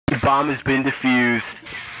bomb has been defused.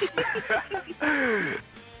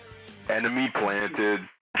 Enemy planted.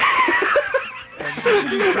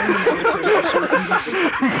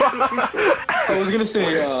 I was gonna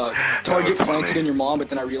say target planted in your mom, but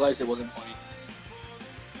then I realized it wasn't funny.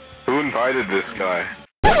 Who invited this guy?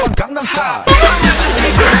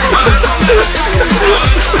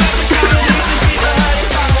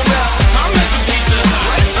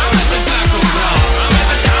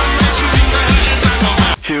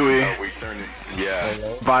 Chewy. Oh, we turned it. Yeah.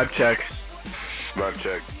 Vibe check. Vibe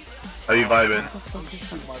check. How you vibing?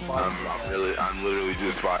 I'm literally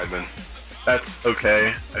just vibing. That's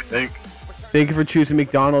okay, I think. Thank you for choosing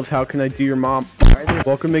McDonald's. How can I do your mom?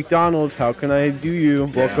 Welcome McDonald's. How can I do you?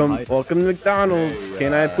 Welcome to McDonald's.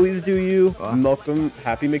 Can I please do you? Welcome,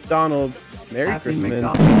 happy McDonald's. Merry Christmas.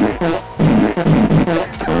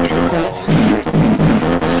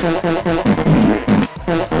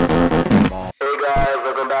 Hey guys,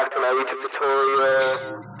 welcome back to my YouTube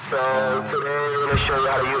tutorial. So today we're going to show you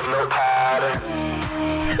how to use Notepad.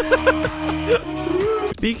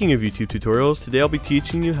 Speaking of YouTube tutorials, today I'll be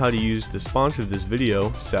teaching you how to use the sponsor of this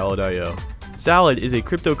video, Salad.io. Salad is a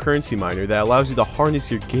cryptocurrency miner that allows you to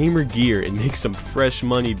harness your gamer gear and make some fresh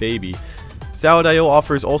money, baby. Salad.io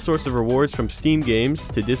offers all sorts of rewards from Steam games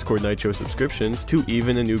to Discord Nitro subscriptions to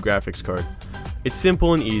even a new graphics card. It's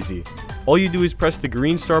simple and easy. All you do is press the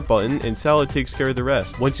green start button and Salad takes care of the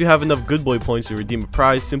rest. Once you have enough good boy points to redeem a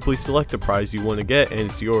prize, simply select the prize you want to get and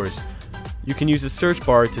it's yours. You can use the search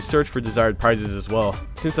bar to search for desired prizes as well.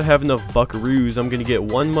 Since I have enough buckaroos, I'm going to get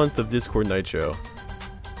 1 month of Discord Nitro.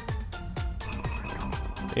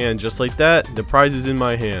 And just like that, the prize is in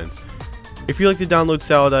my hands. If you'd like to download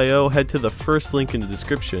Salad.io, head to the first link in the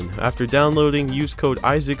description. After downloading, use code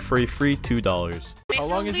Isaac for a free $2. How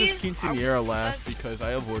long is this quinceañera last? Because I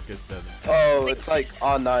have work at 7. Oh, it's like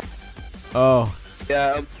on 9. Oh.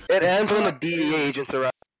 Yeah, it ends when the DEA agents arrive.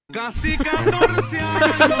 Te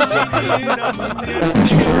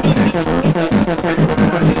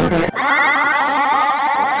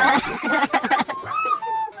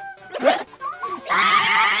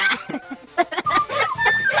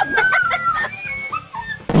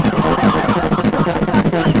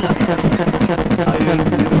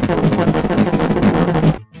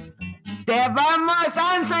vamos a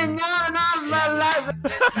enseñarnos las...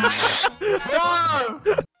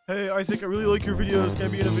 Hey Isaac, I really like your videos. Can I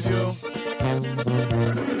be in a video?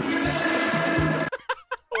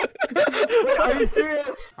 Are you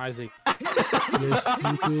serious? Isaac. You're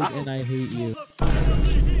stupid and I hate you.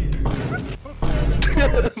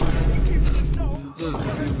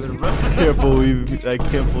 I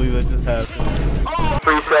can't believe that just happened.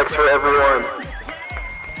 Free sex for everyone.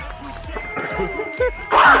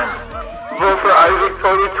 Vote for Isaac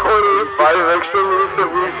 2020. 5 extra minutes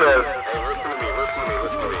of recess. Hey,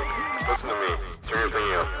 listen to me. Turn your thing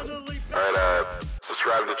up. Alright,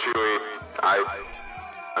 subscribe to Chewy.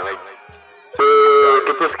 Boo,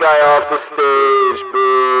 get this guy off the stage,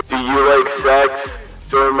 boo. Do you like sex?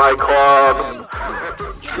 Join my club.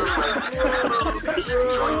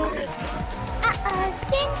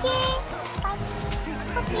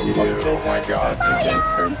 Oh my god, against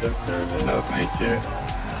terms of service. No, thank you.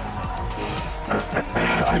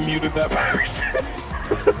 I muted that person.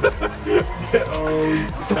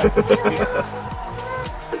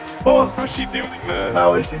 Oh, how's she doing that?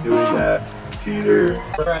 How is she doing that? Cheater.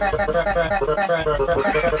 Oh,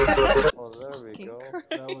 there we go.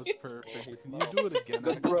 That was perfect. Can you do it again?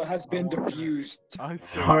 The bro has been diffused. I'm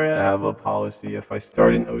sorry, I have a policy. If I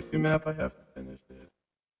start an OSU map, I have to finish it.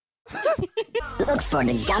 Look for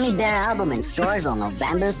the Gummy Bear album in stores on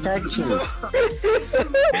November 13th.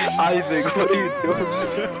 Isaac, what are you doing?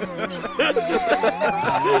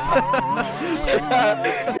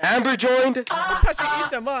 Amber joined.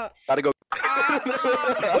 Gotta go.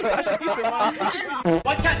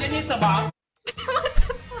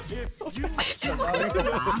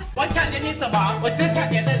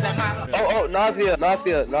 Oh, Nausea.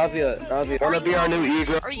 Wanna be our new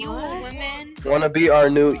e-girl? Are you women? Wanna be our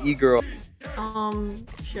new e-girl?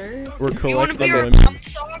 Sure. We're You wanna be our collecting pump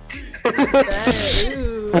sock?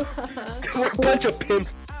 We're a bunch of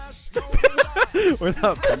pimps. We're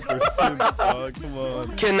not pimpers, Sims, dog. Come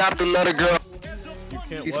on. Kidnapped another girl. You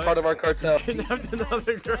can't He's what? part of our cartel. Kidnapped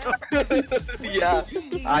another girl. Yeah.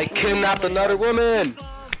 I kidnapped another woman.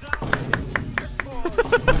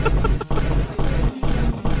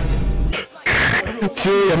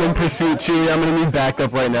 Chewy, I'm in pursuit. Chewy, I'm gonna need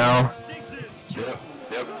backup right now. Yep.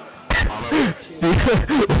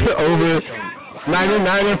 Over. 9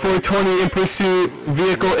 and 420 in pursuit.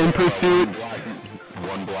 Vehicle in pursuit.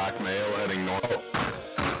 One black male heading north.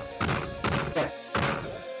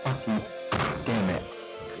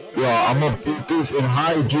 I'm gonna beat this in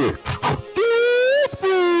high gear.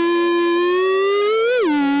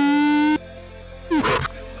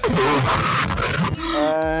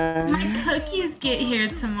 My cookies get here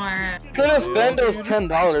tomorrow. I'm gonna spend those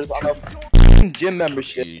 $10 on a f***ing gym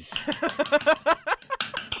membership.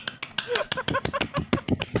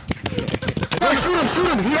 Shoot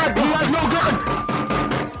him! He has no gun!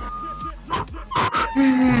 Is he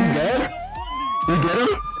dead? You get him?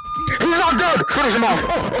 He's not dead! Finish him off!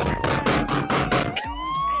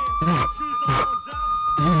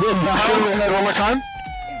 Is he dead? Shoot him in head one more time.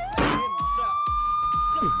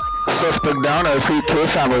 Suspect down or free kill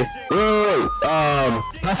family. Wait,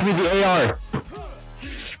 pass me the AR.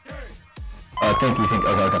 Thank you,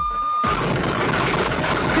 okay.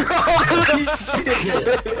 Holy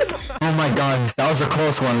shit! Oh my god, that was a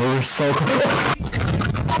close one. We were so close.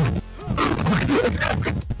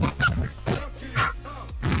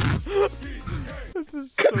 This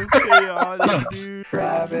is so chaotic, dude.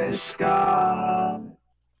 Travis Scott.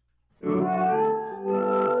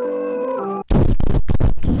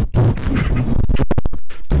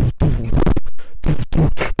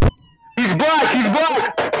 He's black! He's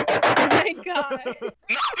black! Oh my god.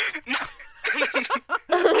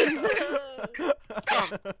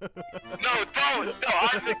 No,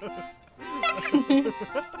 Isaac. You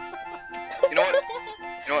know what?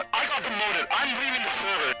 I got demoted. I'm leaving the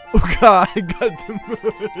server. Oh god, I got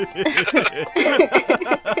demoted.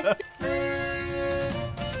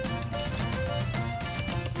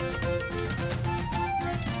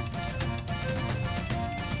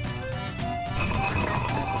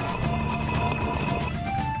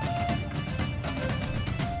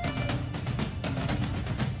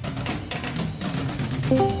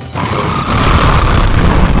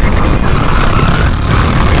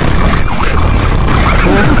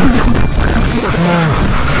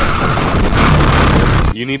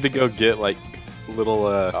 You need to go get like little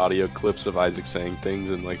audio clips of Isaac saying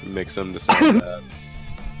things and like mix them to sound bad.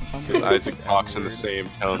 Because Isaac talks in the same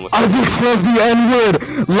tone with Isaac says the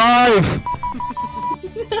N-word live!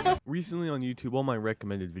 Recently on YouTube, all my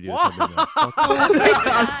recommended videos have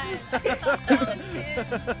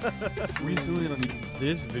been Recently on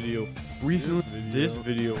this video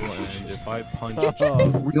will end if I punch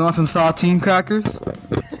You want some saltine crackers?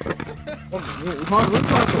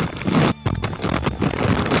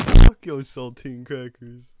 Fuck yo, saltine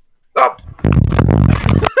crackers. Oh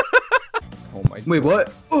my god. Wait,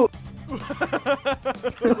 what?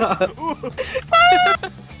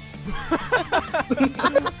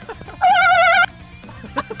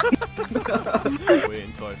 Wait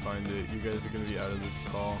until I find it. You guys are gonna be out of this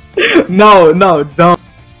call. No, don't.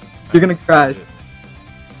 You're gonna crash.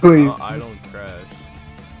 Please. I don't crash.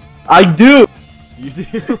 I do! You do?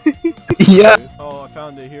 Yeah. Oh, I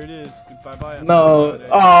found it. Here it is. Bye bye. No.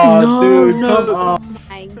 Oh, no, dude. No. Come on. Oh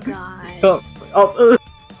my god. Come. Oh.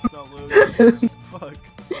 It's not loading. Fuck.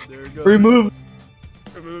 There it goes. Remove.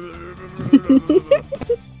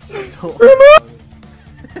 Remove.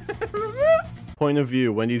 Point of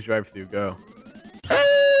view. Wendy's drive-thru. Go.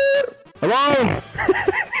 Hello?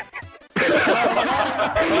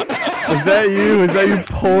 Is that you? Is that you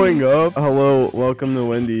pulling up? Hello. Welcome to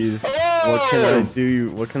Wendy's. Hello? What can I do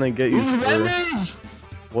you? What can I get you This is for? Wendy's?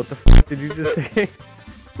 What the fuck did you just say?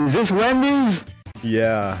 Is this Wendy's?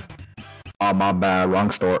 Yeah. Oh, my bad.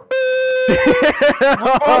 Wrong store.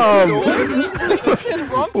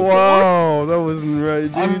 Wow, that wasn't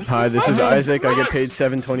right, dude. Hi, this is Isaac. I get paid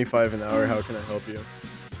 $7.25 an hour. How can I help you?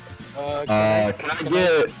 Can I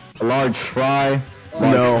get a large fry?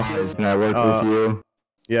 No. Fries. Can I work with you?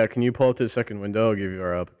 Yeah, can you pull up to the second window? I'll give you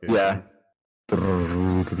our application. Yeah.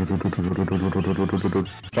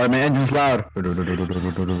 Sorry, my engine's loud.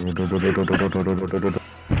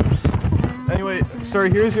 Anyway, sir,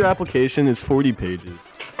 here's your application. It's 40 pages.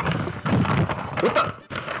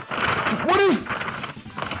 What is?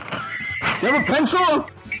 You have a pencil?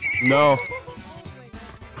 No.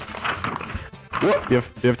 What? You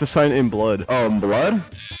have to sign in blood. Oh, in blood?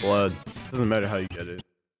 Blood. Doesn't matter how you get it.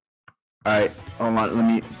 Alright, hold on, let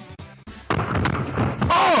me...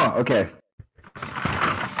 Oh! Okay.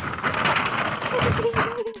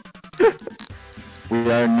 We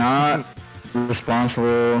are not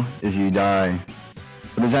responsible if you die.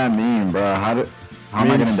 What does that mean, bro? How am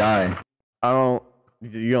I gonna die?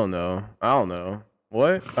 You don't know. I don't know.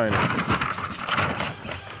 What? I know.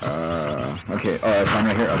 Okay. Oh, that's fine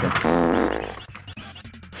right here. Okay.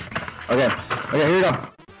 Okay, here you go.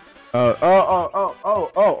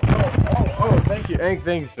 Thank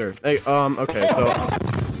you, sir. Hey, okay, so.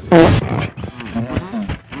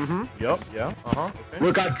 Yup, yeah, okay.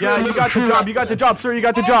 Look, yeah, you got the job, sir, you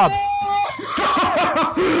got the job.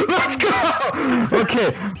 Let's go.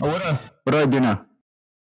 Okay. What do I do now?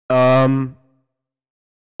 I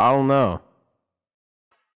don't know.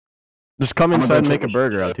 Just come inside and make a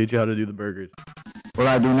burger. I'll teach you how to do the burgers. What do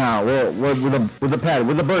I do now? With the pad,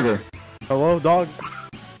 with the burger. Hello, dog.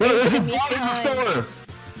 There's a dog in the store.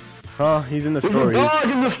 Huh? He's in the store. There's a dog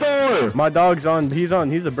in the store. My dog's on. He's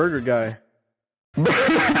the burger guy. Why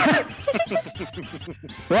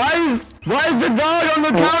is the dog on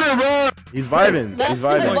the counter, bro? He's vibing. He's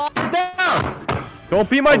vibing. Don't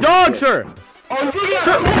beat my dog, sir. Oh,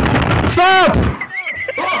 Stop!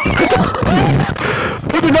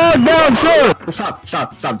 Put the dog down, sir. Stop.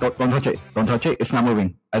 Don't touch it. Don't touch it. It's not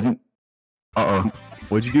moving. I think. Uh-oh.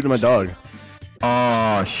 What'd you do to my dog?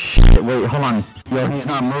 Oh, shit. Wait, hold on. Yo, he's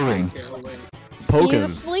not moving. Poke He's him.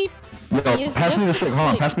 asleep. Yo, He's pass me the just stick. Hold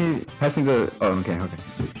on. asleep. Pass me the. Oh, okay.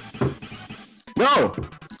 No.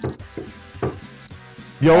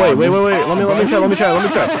 Yo, wait. Let me try.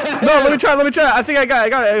 No, let me try. I think I got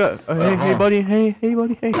it. Hey, buddy. Hey.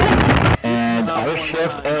 And our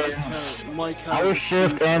shift ends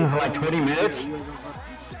in like 20 minutes.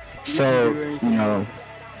 So, you know.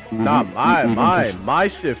 Nah, my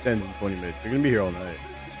shift ends in 20 minutes. You're gonna be here all night.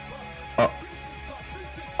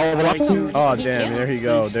 Oh damn! There he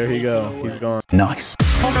go. He's gone. Nice.